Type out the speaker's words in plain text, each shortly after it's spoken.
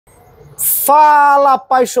Fala,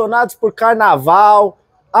 apaixonados por carnaval,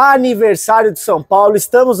 aniversário de São Paulo,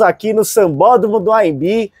 estamos aqui no Sambódromo do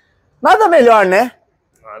AMB. Nada melhor, né?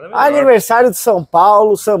 Nada melhor. Aniversário de São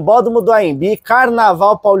Paulo, Sambódromo do AMB,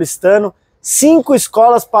 carnaval paulistano. 5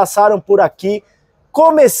 escolas passaram por aqui,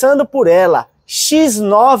 começando por ela,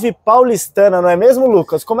 X9 paulistana, não é mesmo,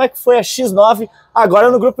 Lucas? Como é que foi a X9 agora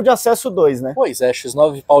no grupo de acesso 2, né? Pois é,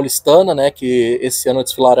 X9 paulistana, né, que esse ano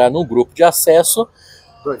desfilará no grupo de acesso.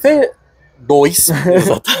 2,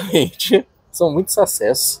 exatamente. São muitos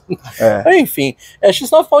acessos. Enfim, a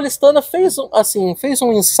X9 paulistana fez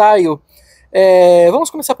um ensaio. Vamos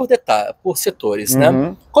começar por setores,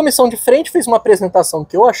 né? Comissão de frente fez uma apresentação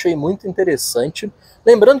que eu achei muito interessante.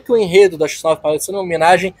 Lembrando que o enredo da X9 paulistana é uma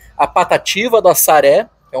homenagem à Patativa do Assaré,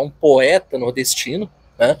 que é um poeta nordestino,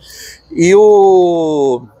 né? E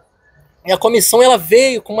a comissão ela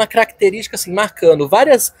veio com uma característica assim, marcando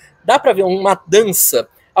várias. Dá para ver uma dança.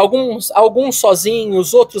 Alguns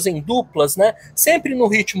sozinhos, outros em duplas, né? Sempre no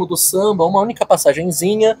ritmo do samba, uma única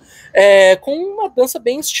passagenzinha, com uma dança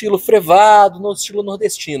bem estilo frevado, no estilo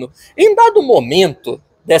nordestino. Em dado momento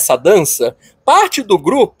dessa dança, parte do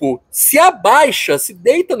grupo se abaixa, se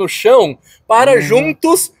deita no chão para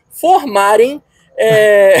juntos formarem...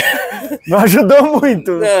 Não ajudou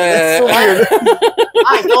muito.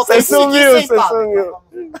 Então você sumiu.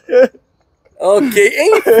 Ok,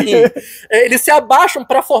 enfim, eles se abaixam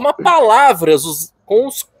para formar palavras com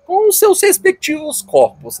os seus respectivos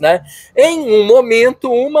corpos, né? Em um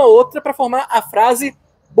momento, uma outra para formar a frase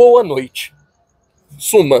boa noite.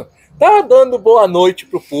 Suma. Tá dando boa noite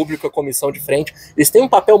para o público, a comissão de frente. Eles têm um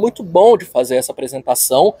papel muito bom de fazer essa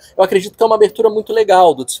apresentação. Eu acredito que é uma abertura muito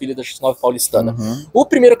legal do desfile da X9 paulistana. O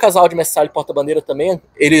primeiro casal de mestre e porta-bandeira também,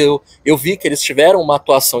 eu vi que eles tiveram uma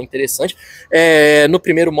atuação interessante. No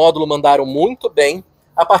primeiro módulo mandaram muito bem.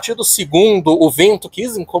 A partir do segundo, o vento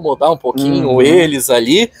quis incomodar um pouquinho eles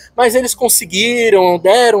ali, mas eles conseguiram,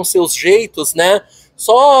 deram seus jeitos, né?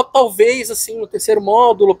 Só talvez, assim, no terceiro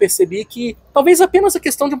módulo, eu percebi que talvez apenas a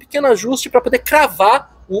questão de um pequeno ajuste para poder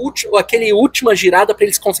cravar aquele última girada para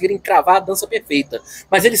eles conseguirem cravar a dança perfeita.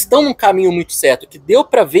 Mas eles estão num caminho muito certo, que deu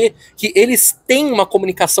para ver que eles têm uma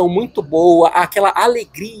comunicação muito boa, aquela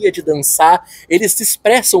alegria de dançar, eles se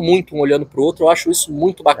expressam muito um olhando para o outro, eu acho isso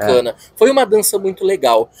muito bacana. Foi uma dança muito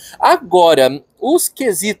legal. Agora, os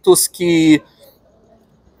quesitos que...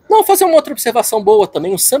 Não, fazer uma outra observação boa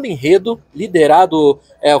também, o samba-enredo, liderado,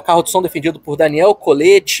 o carro de som defendido por Daniel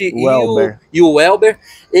Colete e o Elber,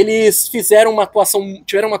 eles tiveram uma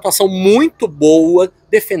atuação muito boa,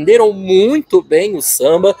 defenderam muito bem o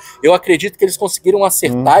samba, eu acredito que eles conseguiram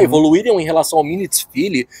acertar, evoluíram em relação ao mini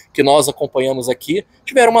desfile que nós acompanhamos aqui,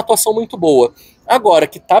 tiveram uma atuação muito boa. Agora, o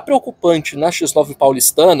que está preocupante na X9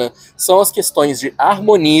 paulistana são as questões de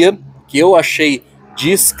harmonia, que eu achei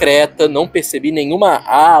discreta, não percebi nenhuma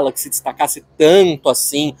ala que se destacasse tanto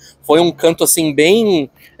assim, foi um canto assim bem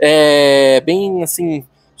assim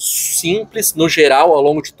simples no geral ao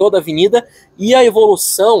longo de toda a avenida, e a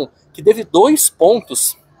evolução que teve 2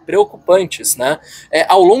 pontos preocupantes, né?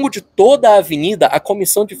 Ao longo de toda a avenida, a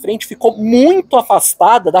comissão de frente ficou muito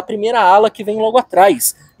afastada da primeira ala que vem logo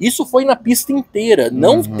atrás. Isso foi na pista inteira,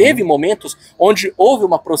 não teve momentos onde houve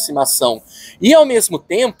uma aproximação. E ao mesmo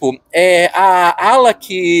tempo, a ala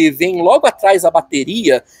que vem logo atrás da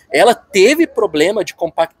bateria, ela teve problema de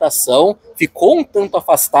compactação, ficou um tanto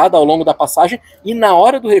afastada ao longo da passagem, e na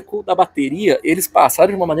hora do recuo da bateria, eles passaram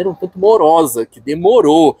de uma maneira um tanto morosa, que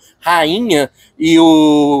demorou. Rainha e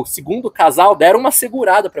o segundo casal deram uma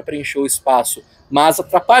segurada para preencher o espaço, mas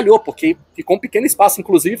atrapalhou, porque ficou um pequeno espaço,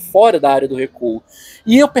 inclusive fora da área do recuo.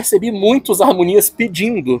 E eu percebi muitos harmonias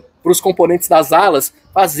pedindo para os componentes das alas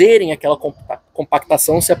fazerem aquela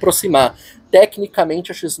compactação, se aproximar.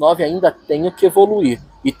 Tecnicamente, a X9 ainda tem que evoluir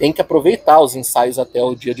e tem que aproveitar os ensaios até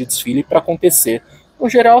o dia de desfile para acontecer. No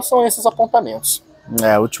geral, são esses apontamentos.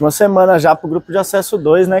 Última semana já para o grupo de acesso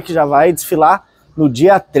 2, né, que já vai desfilar no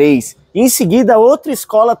dia 3. Em seguida, outra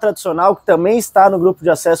escola tradicional que também está no grupo de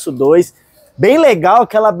acesso 2. Bem legal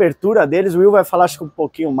aquela abertura deles, o Will vai falar acho que um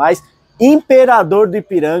pouquinho mais. Imperador do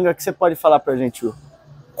Ipiranga, que você pode falar pra gente, Will?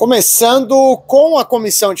 Começando com a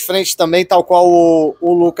comissão de frente também, tal qual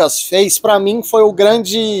o Lucas fez, para mim foi o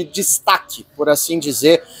grande destaque, por assim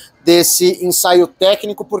dizer, desse ensaio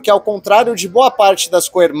técnico, porque ao contrário de boa parte das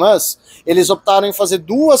co-irmãs, eles optaram em fazer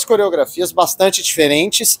 2 coreografias bastante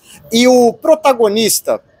diferentes, e o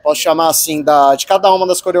protagonista posso chamar assim, de cada uma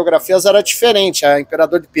das coreografias era diferente. A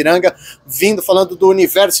Imperador de Ipiranga vindo, falando do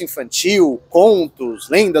universo infantil, contos,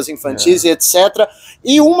 lendas infantis e etc.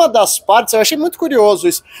 E uma das partes, eu achei muito curioso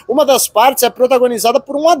isso, uma das partes é protagonizada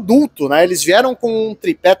por um adulto, né? Eles vieram com um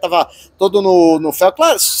tripé, tava todo no ferro.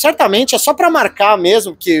 Claro, certamente é só para marcar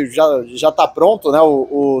mesmo, que já tá pronto, né,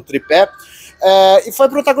 o tripé. E foi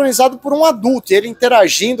protagonizado por um adulto, ele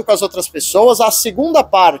interagindo com as outras pessoas. A segunda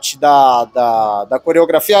parte da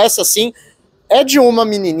coreografia, essa sim, é de uma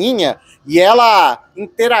menininha, e ela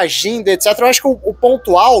interagindo, etc. Eu acho que o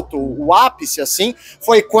ponto alto, o ápice, assim,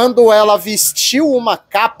 foi quando ela vestiu uma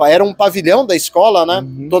capa, era um pavilhão da escola, né,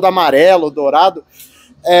 todo amarelo, dourado.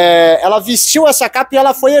 Ela vestiu essa capa e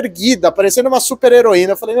ela foi erguida, parecendo uma super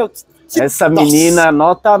heroína. Eu falei, meu, essa menina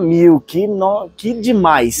nota 1000, que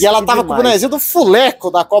demais. E ela tava com o bonezinho do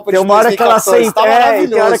fuleco da Copa de 2014.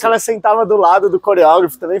 Tem hora que ela sentava do lado do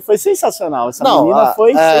coreógrafo também, foi sensacional. Essa menina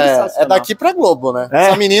foi sensacional. É daqui pra Globo, né?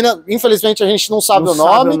 Essa menina, infelizmente a gente não sabe o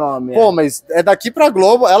nome. Pô, mas é daqui pra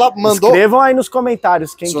Globo, ela mandou... Escrevam aí nos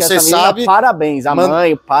comentários quem que é essa menina, sabe, parabéns. A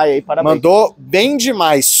mãe, o pai aí, parabéns. Mandou bem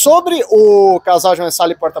demais. Sobre o casal de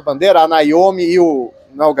Mensala e Porta-Bandeira, a Naomi e o...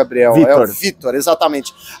 Não, Gabriel, é o Vitor,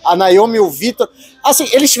 exatamente. A Naomi e o Vitor, assim,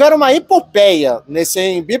 eles tiveram uma epopeia nesse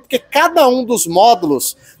AMB, porque cada um dos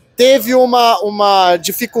módulos teve uma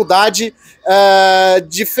dificuldade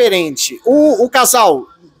diferente. O casal,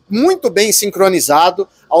 muito bem sincronizado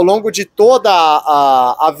ao longo de toda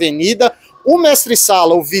a avenida. O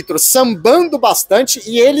mestre-sala, o Vitor, sambando bastante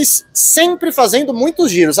e eles sempre fazendo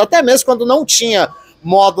muitos giros, até mesmo quando não tinha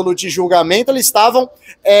módulo de julgamento, eles estavam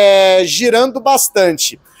girando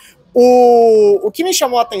bastante. O que me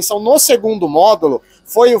chamou a atenção no segundo módulo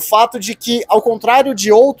foi o fato de que, ao contrário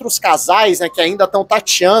de outros casais, né, que ainda estão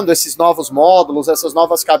tateando esses novos módulos, essas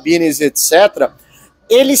novas cabines, etc.,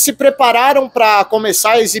 eles se prepararam para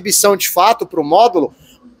começar a exibição de fato para o módulo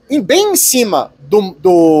bem em cima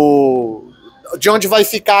de onde vai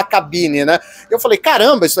ficar a cabine, né? Eu falei,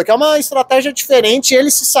 caramba, isso aqui é uma estratégia diferente, e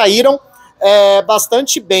eles se saíram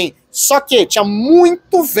bastante bem. Só que tinha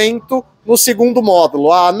muito vento no segundo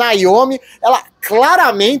módulo. A Naomi, ela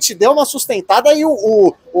claramente deu uma sustentada, e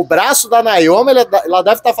o braço da Naomi, ela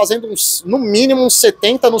deve estar fazendo no mínimo uns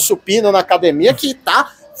 70 no supino na academia, que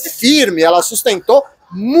tá firme, ela sustentou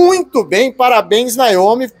muito bem, parabéns,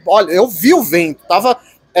 Naomi. Olha, eu vi o vento, tava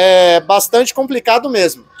bastante complicado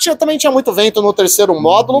mesmo. Também tinha muito vento no terceiro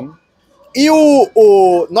módulo, e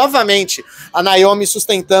novamente, a Naomi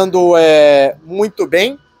sustentando muito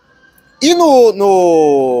bem. E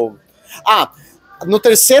no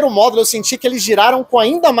terceiro módulo eu senti que eles giraram com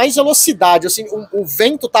ainda mais velocidade. Assim, o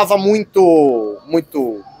vento estava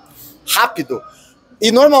muito rápido.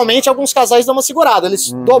 E normalmente alguns casais dão uma segurada.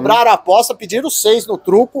 Eles dobraram a aposta, pediram 6 no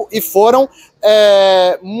truco e foram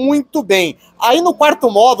muito bem. Aí no quarto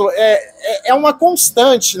módulo, é uma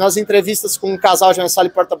constante nas entrevistas com o casal de Mensala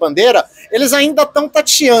e Porta-Bandeira, eles ainda estão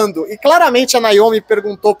tateando. E claramente a Naomi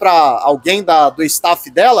perguntou para alguém do staff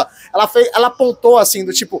dela, ela apontou assim,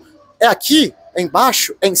 do tipo, é aqui, é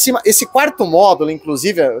embaixo, é em cima. Esse quarto módulo,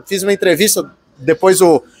 inclusive, eu fiz uma entrevista, depois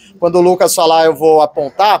quando o Lucas falar eu vou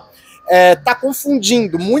apontar, tá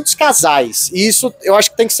confundindo muitos casais, e isso eu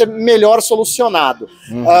acho que tem que ser melhor solucionado.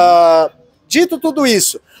 Dito tudo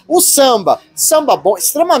isso, o samba bom,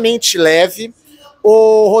 extremamente leve.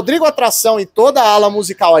 O Rodrigo Atração e toda a ala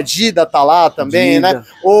musical, a Dida tá lá também, né?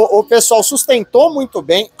 O pessoal sustentou muito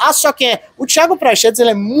bem. Só que o Thiago Prachedes,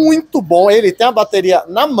 ele é muito bom, ele tem a bateria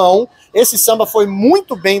na mão. Esse samba foi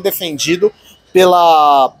muito bem defendido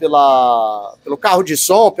pelo carro de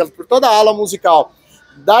som, por toda a ala musical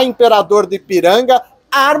da Imperador de Ipiranga.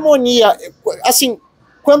 A harmonia, assim,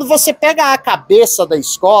 quando você pega a cabeça da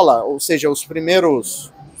escola, ou seja, os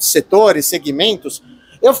primeiros setores, segmentos,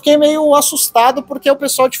 eu fiquei meio assustado porque o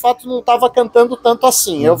pessoal de fato não estava cantando tanto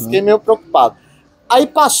assim, eu fiquei meio preocupado. Aí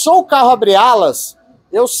passou o carro abre alas,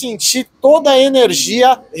 eu senti toda a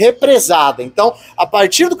energia represada. Então, a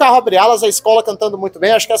partir do carro abre alas, a escola cantando muito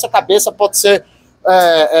bem, acho que essa cabeça pode ser,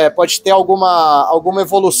 pode ter alguma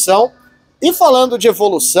evolução. E falando de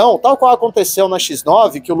evolução, tal qual aconteceu na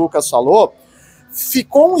X9, que o Lucas falou,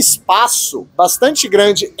 ficou um espaço bastante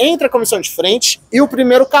grande entre a comissão de frente e o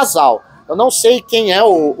primeiro casal. Eu não sei quem é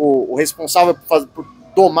o responsável por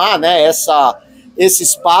tomar, né, esse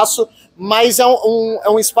espaço, mas é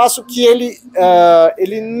um espaço que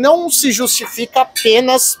ele não se justifica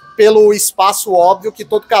apenas pelo espaço óbvio que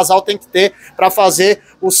todo casal tem que ter para fazer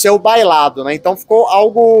o seu bailado, né? Então ficou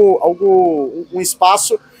um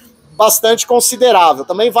espaço bastante considerável.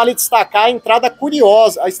 Também vale destacar a entrada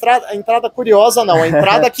curiosa, a entrada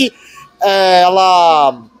que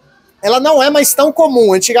ela não é mais tão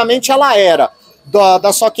comum. Antigamente ela era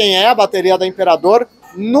da Só Quem É, a bateria da Imperador,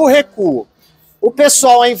 no recuo. O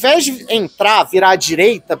pessoal, ao invés de entrar, virar à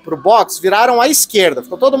direita pro box, viraram à esquerda.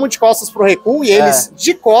 Ficou todo mundo de costas pro recuo e eles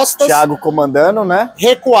de costas... Thiago comandando, né?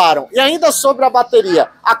 Recuaram. E ainda sobre a bateria,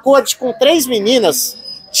 a corte com 3 meninas,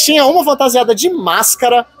 tinha uma fantasiada de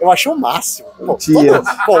máscara, eu achei o máximo.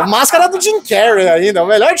 Pô, máscara do Jim Carrey ainda, o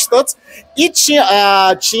melhor de todos. E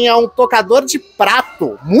tinha um tocador de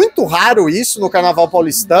prato, muito raro isso no Carnaval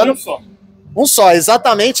paulistano. Um só,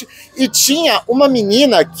 exatamente. E tinha uma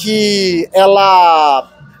menina que ela...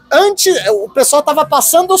 o pessoal tava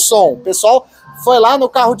passando o som. O pessoal foi lá no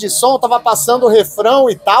carro de som, tava passando o refrão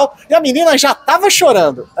e tal, e a menina já tava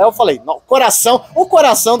chorando. Aí eu falei, não, o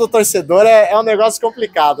coração do torcedor é um negócio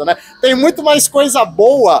complicado, né? Tem muito mais coisa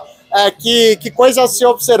boa que coisa a se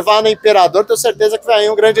observar no Imperador. Tenho certeza que vai aí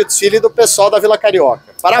um grande desfile do pessoal da Vila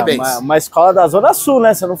Carioca. Parabéns. Uma escola da Zona Sul,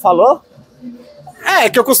 né? Você não falou?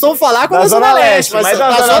 Que eu costumo falar com a Zona Leste, mas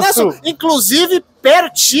da Zona Sul. Inclusive,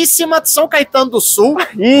 pertíssima de São Caetano do Sul,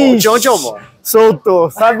 de onde eu moro.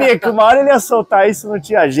 Soltou. Sabia que uma hora ele ia soltar isso, não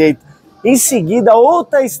tinha jeito. Em seguida,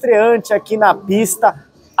 outra estreante aqui na pista,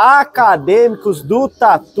 Acadêmicos do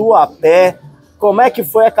Tatuapé. Como é que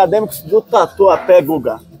foi Acadêmicos do Tatuapé,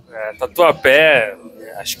 Guga? Tatuapé,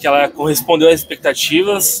 acho que ela correspondeu às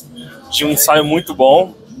expectativas de um ensaio muito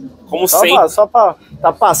bom. Como sempre. Só pra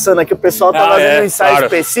tá passando aqui, o pessoal tá fazendo um ensaio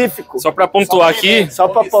específico. Só pra pontuar aqui. Só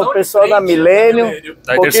pra o pessoal da Milênio.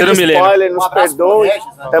 Da terceira Milênio. Spoiler, nos perdoe.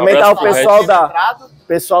 Também tá o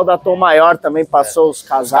pessoal da Tom Maior também passou os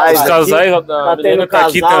casais. Os casais da Milênio tá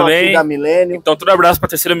aqui também. Da Milênio. Então, todo abraço pra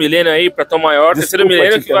terceira Milênio aí, pra Tom Maior. Terceira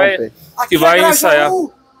Milênio que vai ensaiar.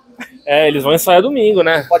 Eles vão ensaiar domingo,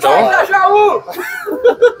 né? Pode falar, Jaú!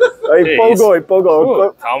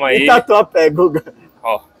 Empolgou. Calma aí. E Tatuapé, Guga.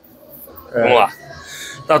 Ó. Vamos lá.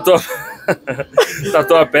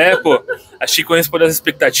 Tatuapé, pô, acho que corresponde às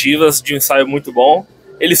expectativas de um ensaio muito bom.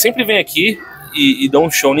 Eles sempre vêm aqui e dão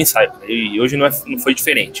um show no ensaio. E hoje não foi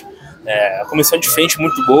diferente. A comissão de frente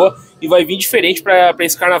muito boa e vai vir diferente para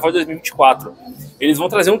esse Carnaval de 2024. Eles vão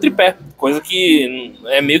trazer um tripé, coisa que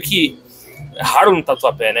é meio que raro no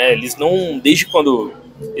Tatuapé, né? Eles não, desde quando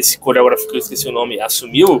esse coreógrafo que eu esqueci o nome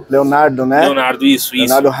assumiu... Leonardo, né? Leonardo, isso.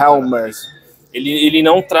 Leonardo Helmer. Ele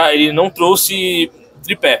não trouxe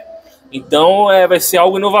tripé. Então vai ser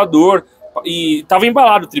algo inovador. E tava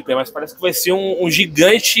embalado o tripé, mas parece que vai ser uma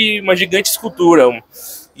gigante escultura.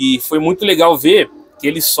 E foi muito legal ver que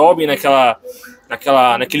eles sobem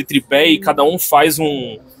naquele tripé e cada um faz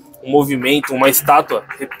um movimento, uma estátua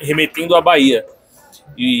remetendo à Bahia.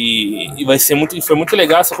 E foi muito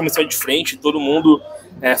legal essa comissão de frente, todo mundo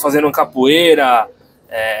fazendo uma capoeira,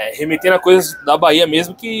 remetendo a coisas da Bahia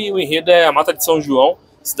mesmo, que o enredo é a Mata de São João,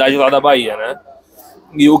 cidade lá da Bahia, né?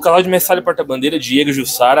 E o casal de mestre e porta-bandeira, Diego e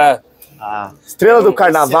Jussara... estrela do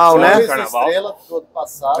Carnaval, né? Estrela do ano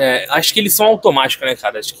passado. Acho que eles são automáticos, né,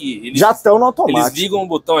 cara? Acho que eles já estão no automático. Eles ligam o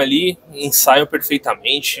botão ali, ensaiam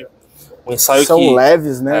perfeitamente. Um ensaio são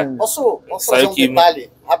leves, né? Posso fazer um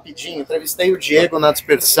detalhe rapidinho? Entrevistei o Diego na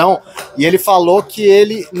dispersão e ele falou que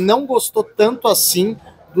ele não gostou tanto assim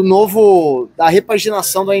da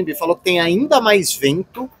repaginação do AMB. Falou que tem ainda mais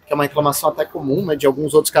vento, que é uma reclamação até comum, né, de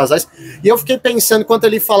alguns outros casais. E eu fiquei pensando, enquanto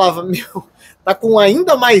ele falava, tá com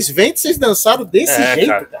ainda mais vento, vocês dançaram desse jeito,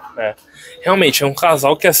 cara? Realmente, é um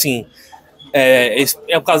casal que, assim,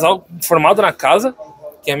 é um casal formado na casa,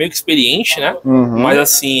 que é meio que experiente, né? Uhum. Mas,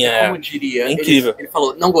 assim, como diria, incrível. Ele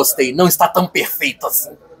falou, não gostei, não está tão perfeito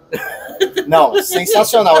assim. Não,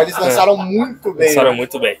 sensacional. Eles dançaram muito bem.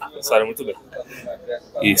 Dançaram muito bem.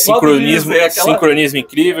 E sincronismo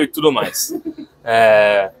incrível e tudo mais.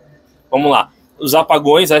 Vamos lá. Os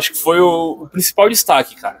apagões, acho que foi o principal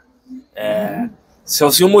destaque, cara.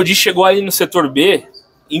 O Modi chegou ali no setor B,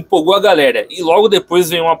 empolgou a galera, e logo depois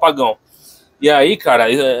veio um apagão. E aí, cara,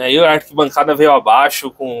 a arquibancada veio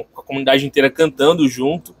abaixo, com a comunidade inteira cantando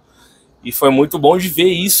junto, e foi muito bom de ver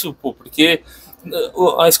isso, pô, porque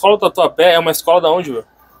a escola do Tatuapé é uma escola da onde, meu?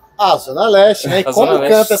 Zona Leste, né? E como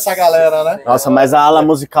canta essa galera, né? Nossa, mas a ala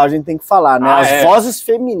musical a gente tem que falar, né? As vozes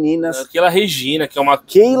femininas. Keila Regina, que é uma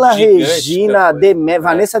Keila Regina,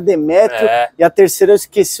 Vanessa Demétrio, e a terceira eu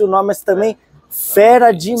esqueci o nome, mas também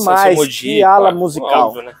fera demais. Que ala musical.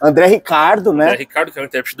 Óbvio, né? André Ricardo, né? André Ricardo, que é o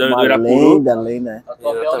intérprete do Irapuru. Lenda. É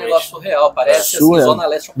um negócio surreal, parece assim, Zona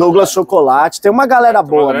Leste. Douglas Chocolate, tem uma galera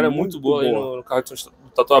boa. Uma galera muito boa aí no carro do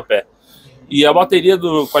Tatuapé. E a bateria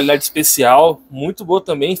do qualidade especial, muito boa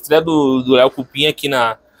também. Estreia do Léo Cupim aqui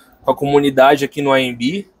com a comunidade aqui no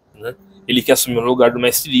AMB, né? Ele que assumiu o lugar do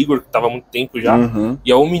mestre Igor, que estava há muito tempo já. Uhum.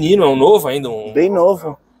 E é um menino, é um novo ainda. Bem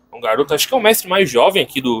novo. Um garoto, acho que é o mestre mais jovem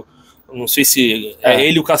aqui do não sei se é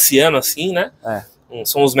ele e o Cassiano, assim, né?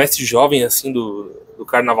 São os mestres jovens, assim, do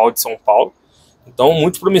Carnaval de São Paulo. Então,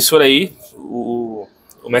 muito promissor aí, o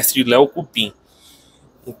mestre Léo Cupim.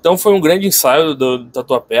 Então, foi um grande ensaio do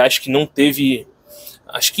Tatuapé. Acho que não teve...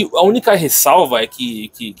 Acho que a única ressalva é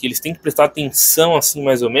que eles têm que prestar atenção, assim,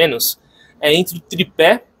 mais ou menos, é entre o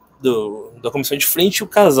tripé da comissão de frente e o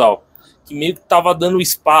casal, que meio que tava dando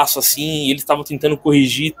espaço, assim, e eles estavam tentando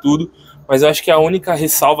corrigir tudo, mas eu acho que a única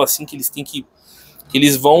ressalva, assim, que eles têm que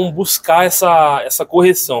eles vão buscar essa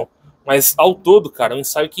correção. Mas, ao todo, cara, é um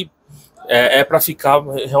ensaio que é para ficar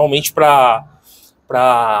realmente para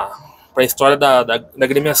a história da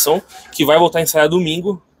agremiação, que vai voltar a ensaiar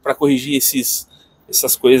domingo para corrigir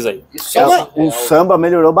essas coisas aí. O samba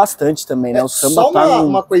melhorou bastante também, né? O samba só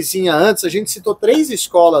uma coisinha antes, a gente citou 3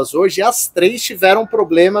 escolas hoje, e as 3 tiveram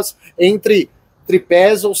problemas entre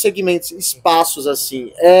tripés ou segmentos, espaços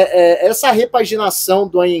assim. Essa repaginação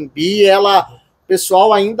do AMB, o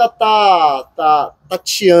pessoal ainda tá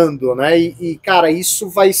tateando, né? E, cara, isso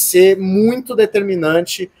vai ser muito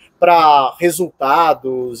determinante para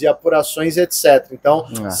resultados e apurações, etc. Então,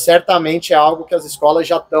 certamente é algo que as escolas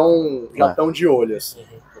já estão de olho. Assim.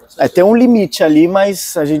 Tem um limite ali,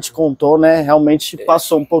 mas a gente contou, né? Realmente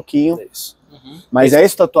passou um pouquinho. Mas é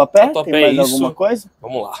isso, Tatuapé? Tem mais alguma coisa?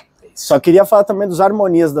 Vamos lá. Só queria falar também dos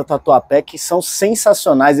harmonias da Tatuapé, que são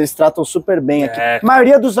sensacionais, eles tratam super bem aqui. A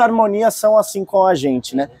maioria dos harmonias são assim com a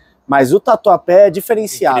gente, né? Mas o Tatuapé é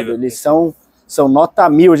diferenciado, incrível. Eles são nota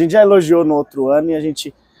 1000, a gente já elogiou no outro ano e a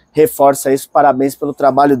gente reforça isso, parabéns pelo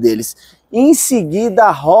trabalho deles. Em seguida,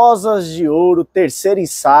 Rosas de Ouro, terceiro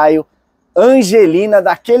ensaio, Angelina,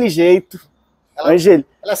 daquele jeito.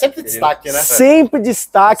 Ela sempre destaque, né? Sempre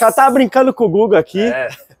destaque, ela tava brincando com o Guga aqui.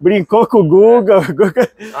 Brincou com o Guga.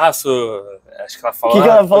 Acho que ela falou. O que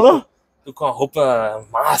ela falou? Tô com a roupa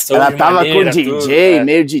massa. Ela tava maneira, com DJ, tudo,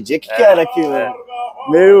 meio DJ. O que era aquilo?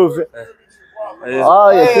 Meio.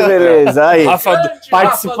 Olha que beleza. Aí.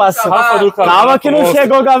 Participação. Rafa do Cavaco. Calma que não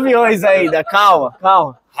chegou Gaviões ainda. Calma.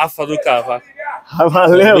 Rafa do Cavaco.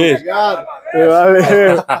 Valeu. Obrigado.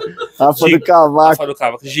 Valeu. Rafa do Cavaco. Rafa do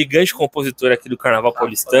Cavaco. Gigante compositor aqui do Carnaval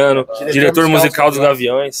paulistano. Diretor musical dos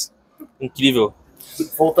Gaviões. Incrível.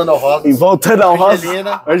 Voltando ao Rosa. E voltando ao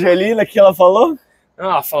Rosa. Angelina, que ela falou?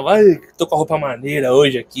 Ela falou, tô com a roupa maneira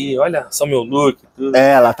hoje aqui, olha só meu look. Tudo.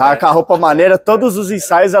 Ela tava com a roupa maneira, todos os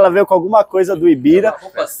ensaios ela veio com alguma coisa do Ibira.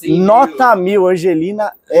 Assim, nota 1000,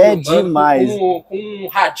 Angelina é demais. Com um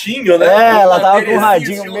radinho, né? Ela tava com um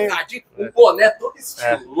radinho meio... Um boné todo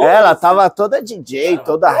estiloso. Ela tava toda DJ,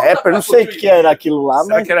 toda rapper, não sei o que era aquilo lá.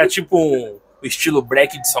 Será que era tipo o estilo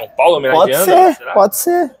break de São Paulo, homenageando? Pode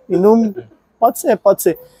ser. E não... Pode ser.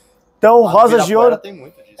 Então, Rosas de Ouro... Tem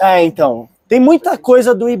muito disso. Então... Tem muita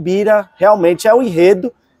coisa do Ibira, realmente, é o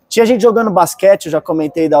enredo. Tinha gente jogando basquete, eu já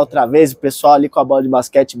comentei da outra vez, o pessoal ali com a bola de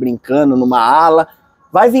basquete brincando numa ala.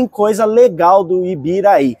 Vai vir coisa legal do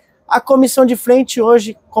Ibira aí. A comissão de frente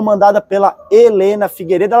hoje, comandada pela Helena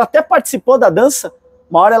Figueiredo, ela até participou da dança.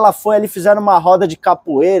 Uma hora ela foi ali, fizeram uma roda de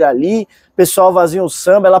capoeira ali, o pessoal vazia um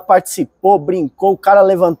samba, ela participou, brincou, o cara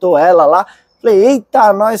levantou ela lá. Falei,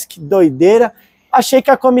 eita, nós, que doideira. Achei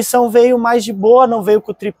que a comissão veio mais de boa, não veio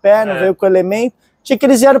com o tripé, não veio com o elemento. Achei que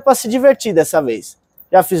eles vieram para se divertir dessa vez.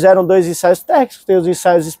 Já fizeram 2 ensaios técnicos, tem os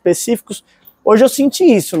ensaios específicos. Hoje eu senti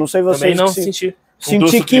isso, não sei vocês. Também não senti.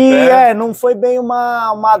 Senti que não foi bem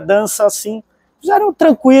uma dança assim. Fizeram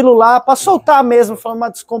tranquilo lá, para soltar mesmo, foi uma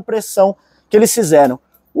descompressão que eles fizeram.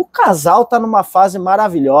 O casal tá numa fase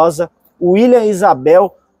maravilhosa. O William e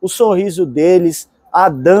Isabel, o sorriso deles, a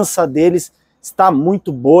dança deles está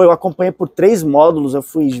muito boa. Eu acompanhei por 3 módulos, eu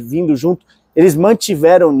fui vindo junto. Eles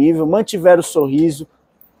mantiveram o nível, mantiveram o sorriso,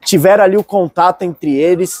 tiveram ali o contato entre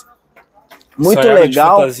eles. Muito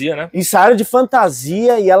legal. De fantasia, né? Ensaiaram de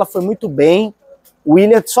fantasia e ela foi muito bem. O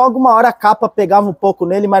William, só alguma hora a capa pegava um pouco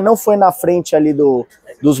nele, mas não foi na frente ali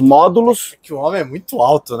dos módulos. Que o homem é muito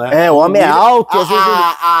alto, né? O homem é alto.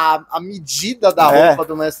 A medida da roupa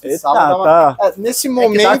do mestre Sala. Nesse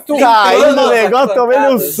momento, caindo o negócio, tomei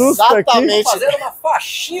um susto aqui. Fazendo uma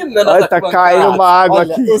faxina na tá caindo uma água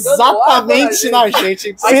aqui. Exatamente na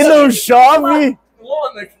gente. Se não chove...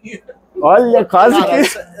 Olha, quase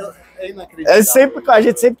que... A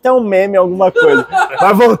gente sempre tem um meme, alguma coisa.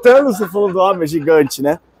 Mas voltando, você falou do homem gigante,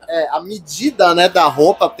 né? A medida, né, da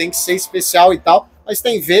roupa tem que ser especial e tal, mas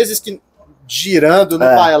tem vezes que girando no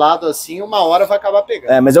bailado assim, uma hora vai acabar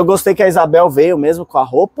pegando. Mas eu gostei que a Isabel veio mesmo com a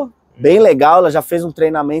roupa, bem legal, ela já fez um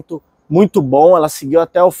treinamento muito bom, ela seguiu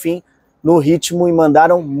até o fim no ritmo e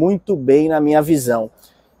mandaram muito bem na minha visão.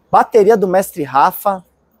 Bateria do mestre Rafa,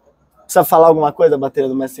 precisa falar alguma coisa da bateria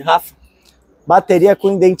do mestre Rafa? bateria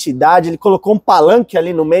com identidade, ele colocou um palanque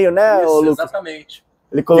ali no meio, né, Isso, Lucas? exatamente.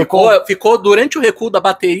 Ele colocou... ficou durante o recuo da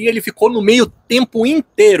bateria, ele ficou no meio tempo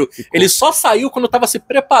inteiro. Ele só saiu quando estava se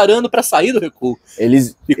preparando para sair do recuo.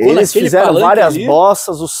 Eles fizeram várias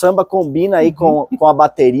bossas, o samba combina aí com a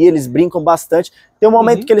bateria, eles brincam bastante. Tem um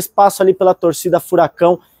momento que eles passam ali pela torcida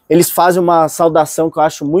Furacão, eles fazem uma saudação que eu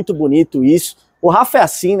acho muito bonito isso. O Rafa é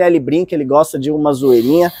assim, né? Ele brinca, ele gosta de uma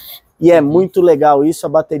zoeirinha e é muito legal isso, a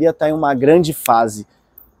bateria tá em uma grande fase.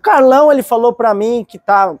 O Carlão, ele falou para mim que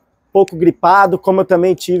tá pouco gripado, como eu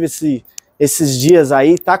também tive esses dias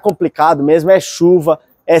aí, tá complicado mesmo, é chuva,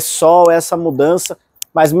 é sol, é essa mudança,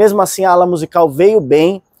 mas mesmo assim a ala musical veio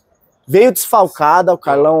bem, veio desfalcada, o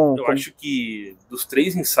Carlão... Eu acho que dos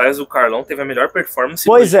 3 ensaios o Carlão teve a melhor performance.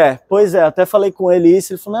 Pois é, até falei com ele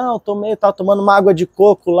isso, ele falou, não, eu tava tomando uma água de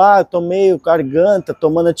coco lá, eu tomei garganta,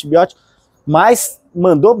 tomando antibiótico, mas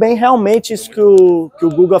mandou bem realmente isso que o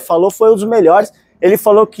Guga falou, foi um dos melhores. Ele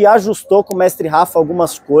falou que ajustou com o mestre Rafa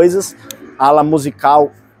algumas coisas, ala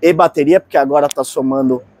musical e bateria, porque agora tá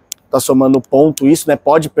somando ponto isso, né?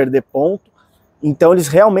 Pode perder ponto. Então eles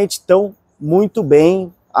realmente estão muito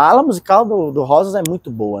bem. A ala musical do Rosas é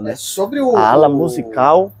muito boa, né? A ala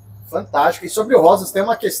musical... Fantástico. E sobre o Rosas tem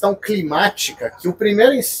uma questão climática, que o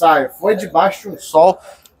primeiro ensaio foi debaixo de um sol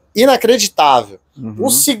inacreditável.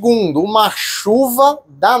 O segundo, uma chuva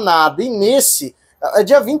danada. E nesse... É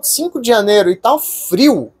dia 25 de janeiro e tá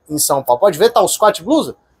frio em São Paulo. Pode ver, tá os 4 de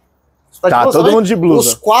blusa? Tá, todo mundo de blusa.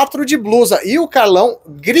 Os 4 de blusa. E o Carlão,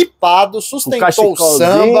 gripado, sustentou o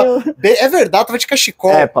samba. É verdade, tava de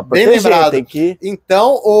cachecol. Bem lembrado. Tem que...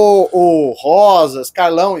 Então, o Rosas,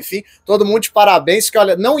 Carlão, enfim, todo mundo de parabéns. Que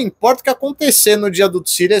olha, não importa o que acontecer no dia do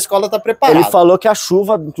desfile, a escola tá preparada. Ele falou que a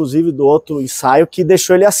chuva, inclusive, do outro ensaio, que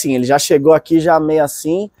deixou ele assim. Ele já chegou aqui já meio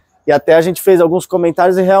assim. E até a gente fez alguns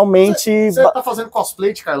comentários e realmente... Você tá fazendo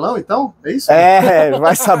cosplay de Carlão, então? É isso? É,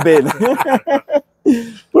 vai saber, né?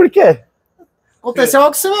 Por quê? Aconteceu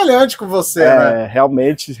algo semelhante com você, né?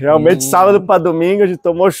 Realmente, sábado para domingo a gente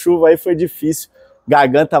tomou chuva, aí foi difícil.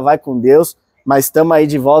 Garganta vai com Deus, mas estamos aí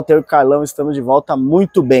de volta, eu e o Carlão estamos de volta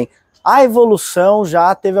muito bem. A evolução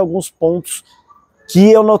já teve alguns pontos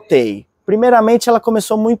que eu notei. Primeiramente, ela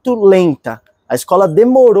começou muito lenta. A escola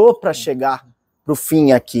demorou para chegar pro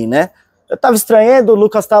fim aqui, né? Eu tava estranhando, o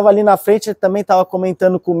Lucas tava ali na frente, ele também tava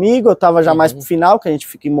comentando comigo, eu tava já mais pro final, que a gente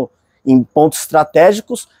fica em pontos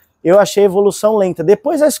estratégicos, eu achei a evolução lenta.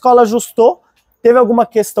 Depois a escola ajustou, teve alguma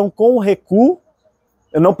questão com o recuo,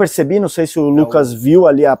 eu não percebi, não sei se o Lucas viu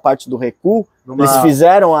ali a parte do recuo, eles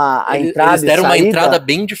fizeram a entrada. Eles deram uma entrada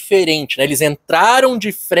bem diferente, né? Eles entraram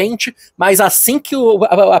de frente, mas assim que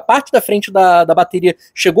a parte da frente da bateria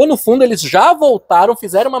chegou no fundo, eles já voltaram,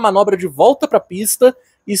 fizeram uma manobra de volta para a pista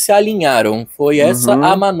e se alinharam. Foi essa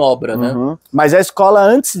a manobra, né? Mas a escola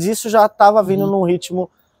antes disso já estava vindo num ritmo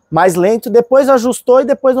mais lento, depois ajustou e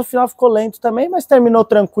depois no final ficou lento também, mas terminou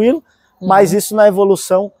tranquilo. Mas isso na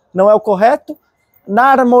evolução não é o correto.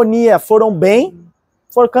 Na harmonia foram bem,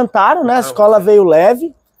 cantaram, né? A escola veio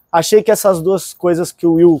leve. Achei que essas duas coisas que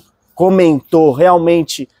o Will comentou,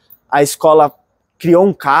 realmente a escola criou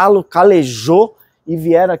um calo, calejou e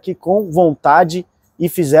vieram aqui com vontade e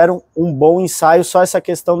fizeram um bom ensaio. Só essa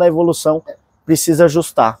questão da evolução precisa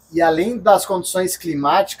ajustar. E além das condições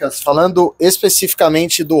climáticas, falando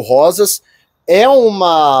especificamente do Rosas, é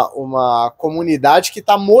uma comunidade que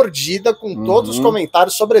está mordida com todos os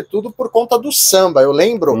comentários, sobretudo por conta do samba. Eu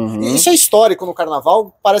lembro, isso é histórico no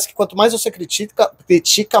carnaval, parece que quanto mais você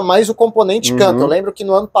critica mais o componente canta. Eu lembro que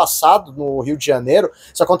no ano passado, no Rio de Janeiro,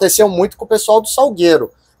 isso aconteceu muito com o pessoal do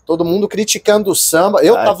Salgueiro. Todo mundo criticando o samba.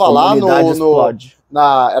 Eu tava lá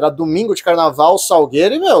era domingo de carnaval,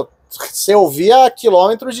 Salgueiro, e, meu, você ouvia a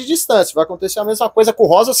quilômetros de distância. Vai acontecer a mesma coisa com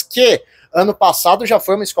Rosas, que ano passado já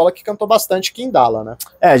foi uma escola que cantou bastante aqui em Dala, né?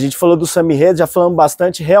 A gente falou do samba-enredo, já falamos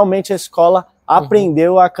bastante. Realmente a escola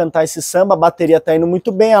aprendeu a cantar esse samba, a bateria tá indo muito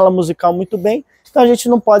bem, a ala musical muito bem. Então a gente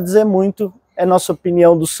não pode dizer muito, é nossa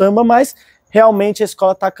opinião do samba, mas realmente a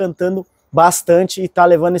escola tá cantando bastante e tá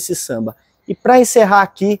levando esse samba. E para encerrar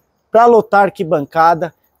aqui, para lotar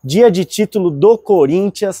arquibancada, dia de título do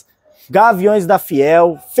Corinthians, Gaviões da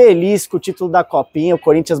Fiel, feliz com o título da Copinha, o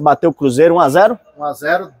Corinthians bateu o Cruzeiro 1-0.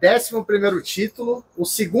 1-0, 11º título, o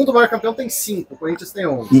segundo maior campeão tem 5, o Corinthians tem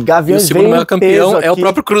 1. E Gaviões o segundo maior campeão é o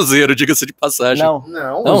próprio Cruzeiro, diga-se de passagem.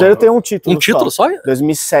 Não, o Cruzeiro tem um título. Um título só?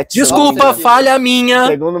 2007. Desculpa, falha minha. O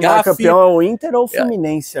segundo maior campeão é o Inter ou o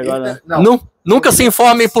Fluminense agora? Nunca se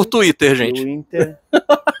informem por Twitter, gente. O Inter...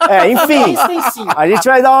 enfim, a gente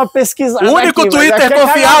vai dar uma pesquisada. O único Twitter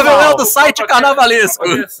confiável é o do site carnavalesco.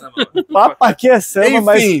 Papo aqui é samba,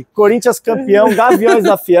 mas Corinthians campeão, Gaviões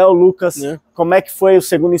da Fiel, Lucas. como é que foi o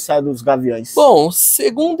segundo ensaio dos Gaviões? Bom, o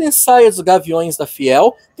segundo ensaio dos Gaviões da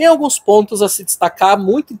Fiel tem alguns pontos a se destacar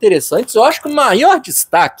muito interessantes. Eu acho que o maior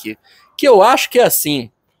destaque, que eu acho que é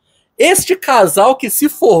assim, este casal que se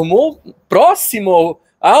formou próximo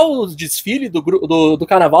ao desfile do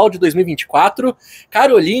Carnaval de 2024,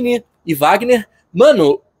 Caroline e Wagner,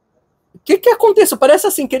 mano, o que aconteceu? Parece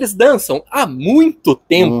assim que eles dançam há muito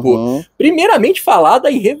tempo. Primeiramente falar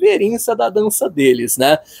da irreverência da dança deles,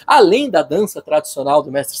 né? Além da dança tradicional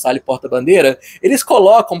do mestre Sala e porta-bandeira, eles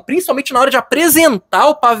colocam, principalmente na hora de apresentar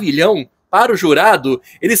o pavilhão para o jurado,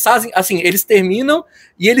 eles fazem, assim, eles terminam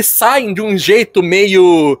e eles saem de um jeito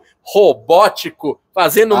meio robótico,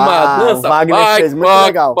 fazendo uma dança. O Wagner fez muito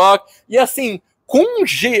legal. E assim, com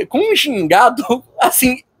um gingado,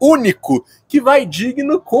 assim, único, que vai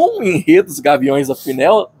digno com o enredo dos Gaviões da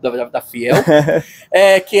Fiel,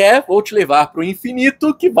 que é Vou Te Levar para o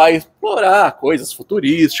Infinito, que vai explorar coisas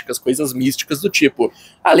futurísticas, coisas místicas do tipo.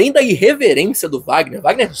 Além da irreverência do Wagner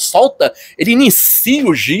solta, ele inicia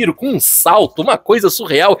o giro com um salto, uma coisa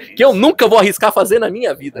surreal, que eu nunca vou arriscar fazer na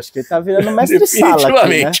minha vida. Acho que ele tá virando mestre Sala aqui,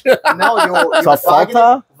 né? Não, e Só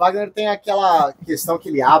falta... O Wagner tem aquela questão que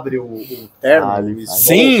ele abre o terno.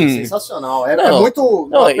 Sim. Sensacional. É muito...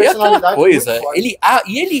 Uma personalidade coisa. Ele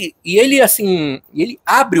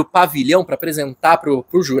abre o pavilhão para apresentar pro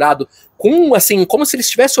jurado com, assim, como se ele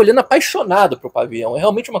estivesse olhando apaixonado pro pavilhão. É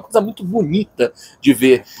realmente uma coisa muito bonita de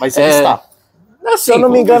ver. Mas ele está. Assim, se eu não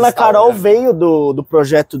me engano, a Carol veio do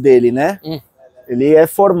projeto dele, né? Ele é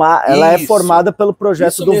ela é formada pelo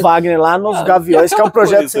projeto do Wagner lá nos Gaviões, que é um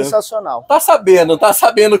projeto sensacional. Tá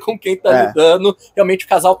sabendo com quem tá lidando. Realmente o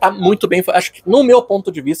casal tá muito bem. Acho que, no meu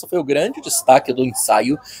ponto de vista, foi o grande destaque do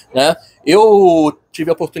ensaio, né? Eu tive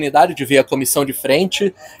a oportunidade de ver a comissão de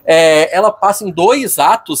frente. Ela passa em 2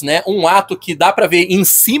 atos, né? Um ato que dá para ver em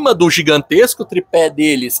cima do gigantesco tripé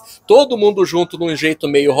deles, todo mundo junto de um jeito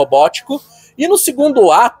meio robótico. E no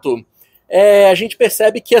segundo ato, a gente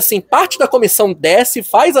percebe que, assim, parte da comissão desce,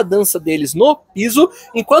 faz a dança deles no piso,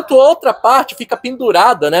 enquanto outra parte fica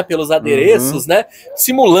pendurada, né, pelos adereços, né,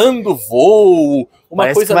 simulando voo, uma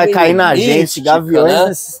Parece coisa que vai meio cair na mística, gente,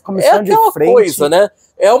 Gaviões, né? Comissão de frente. Coisa, né?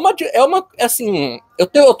 Assim,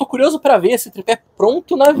 eu tô curioso para ver esse tripé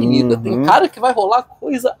pronto na avenida. Tem cara que vai rolar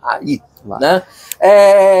coisa aí, né?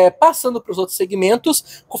 Passando para os outros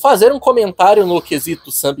segmentos, fazer um comentário no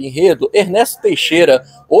quesito samba-enredo, Ernesto Teixeira,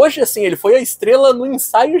 hoje, assim, ele foi a estrela no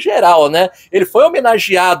ensaio geral, né? Ele foi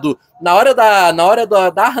homenageado na hora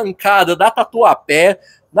da arrancada da Tatuapé.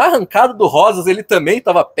 Na arrancada do Rosas, ele também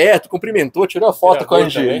estava perto, cumprimentou, tirou a foto com a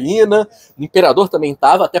Angelina. O Imperador também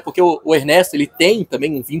estava, até porque o Ernesto ele tem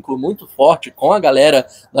também um vínculo muito forte com a galera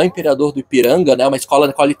do Imperador do Ipiranga, né? Uma escola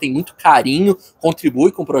na qual ele tem muito carinho, contribui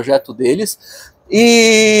com o projeto deles.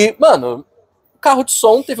 E, mano, o carro de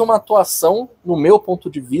som teve uma atuação, no meu ponto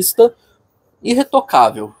de vista,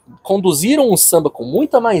 irretocável. Conduziram um samba com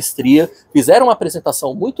muita maestria, fizeram uma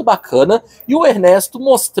apresentação muito bacana, e o Ernesto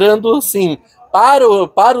mostrando, assim,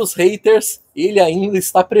 para os haters, ele ainda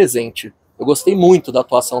está presente. Eu gostei muito da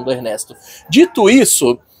atuação do Ernesto. Dito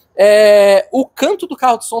isso, o canto do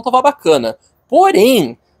carro de som estava bacana.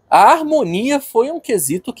 Porém, a harmonia foi um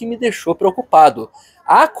quesito que me deixou preocupado.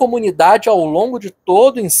 A comunidade, ao longo de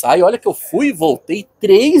todo o ensaio, olha que eu fui e voltei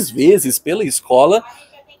 3 vezes pela escola,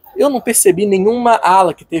 eu não percebi nenhuma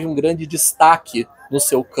ala que teve um grande destaque no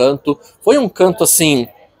seu canto. Foi um canto, assim,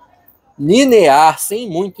 linear, sem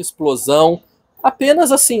muita explosão.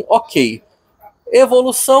 Apenas assim, ok.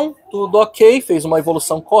 Evolução, tudo ok, fez uma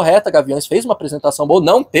evolução correta, Gaviões fez uma apresentação boa,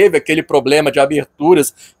 não teve aquele problema de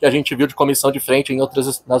aberturas que a gente viu de comissão de frente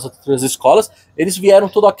nas outras escolas, eles vieram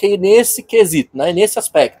tudo ok nesse quesito, né, nesse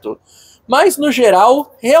aspecto. Mas, no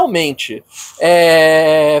geral, realmente,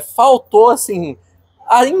 faltou, assim,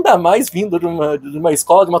 ainda mais vindo de uma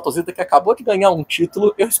escola, de uma torcida que acabou de ganhar um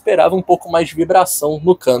título, eu esperava um pouco mais de vibração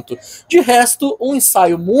no canto. De resto, um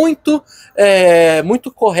ensaio muito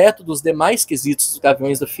correto dos demais quesitos dos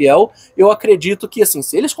Gaviões da Fiel. Eu acredito que, assim,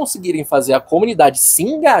 se eles conseguirem fazer a comunidade se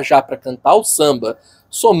engajar para cantar o samba,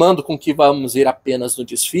 somando com o que vamos ver apenas no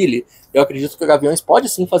desfile, eu acredito que o Gaviões pode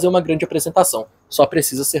sim fazer uma grande apresentação. Só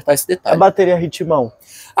precisa acertar esse detalhe. A bateria ritmão.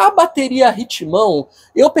 A bateria ritmão,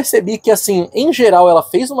 eu percebi que, assim, em geral, ela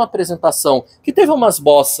fez uma apresentação que teve umas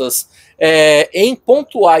bossas em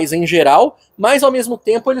pontuais em geral, mas, ao mesmo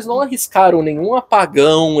tempo, eles não arriscaram nenhum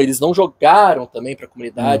apagão, eles não jogaram também para a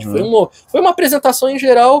comunidade. Foi uma apresentação, em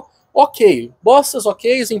geral, ok. Bossas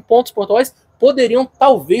ok, em pontos pontuais, poderiam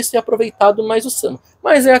talvez ter aproveitado mais o samba.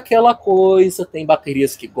 Mas é aquela coisa, tem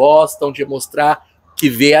baterias que gostam de mostrar que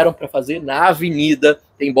vieram para fazer na avenida,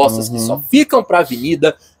 tem bossas que só ficam para a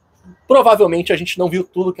avenida. provavelmente a gente não viu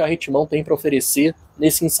tudo que a Ritmão tem para oferecer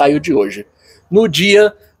nesse ensaio de hoje. No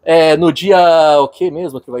dia o que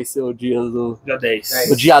mesmo que vai ser o dia do... Dia 10.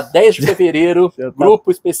 No dia 10 de fevereiro,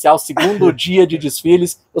 grupo especial, segundo dia de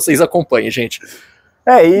desfiles. Vocês acompanhem, gente.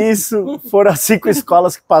 É isso, foram as 5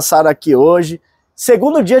 escolas que passaram aqui hoje.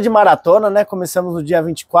 Segundo dia de maratona, né? Começamos no dia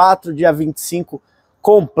 24, dia 25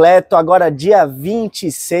 completo. Agora dia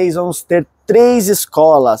 26 vamos ter 3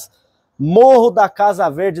 escolas. Morro da Casa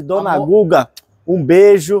Verde, Dona Guga, um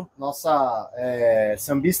beijo. Nossa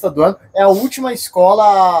sambista do ano. É a última escola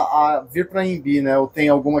a vir para a Embi, né? Ou tem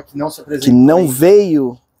alguma que não se apresentou? Que não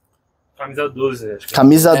veio. Camisa 12, acho que.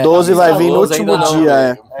 Camisa 12 vai vir no 12 último ainda não,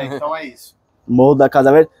 dia. Então é isso. Morro da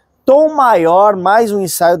Casa Verde. Tom Maior, mais um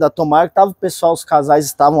ensaio da Tom Maior, que tava o pessoal, os casais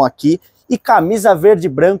estavam aqui. E camisa verde e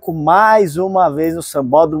branco, mais uma vez no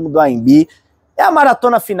Sambódromo do Aimbi. É a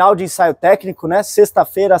maratona final de ensaio técnico, né?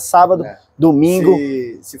 Sexta-feira, sábado, domingo.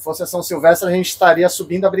 Se fosse a São Silvestre, a gente estaria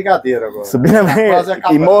subindo a Brigadeiro agora. Subindo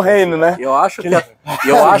e morrendo, né? Eu acho Da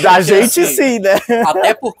que gente assim, sim, né?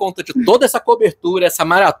 até por conta de toda essa cobertura, essa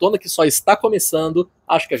maratona que só está começando,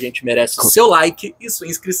 acho que a gente merece o seu like e sua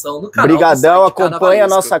inscrição no canal. Obrigadão, acompanhe a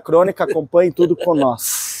Carnavalesco. nossa crônica, acompanhe tudo com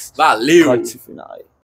nós. Valeu! Corte final aí.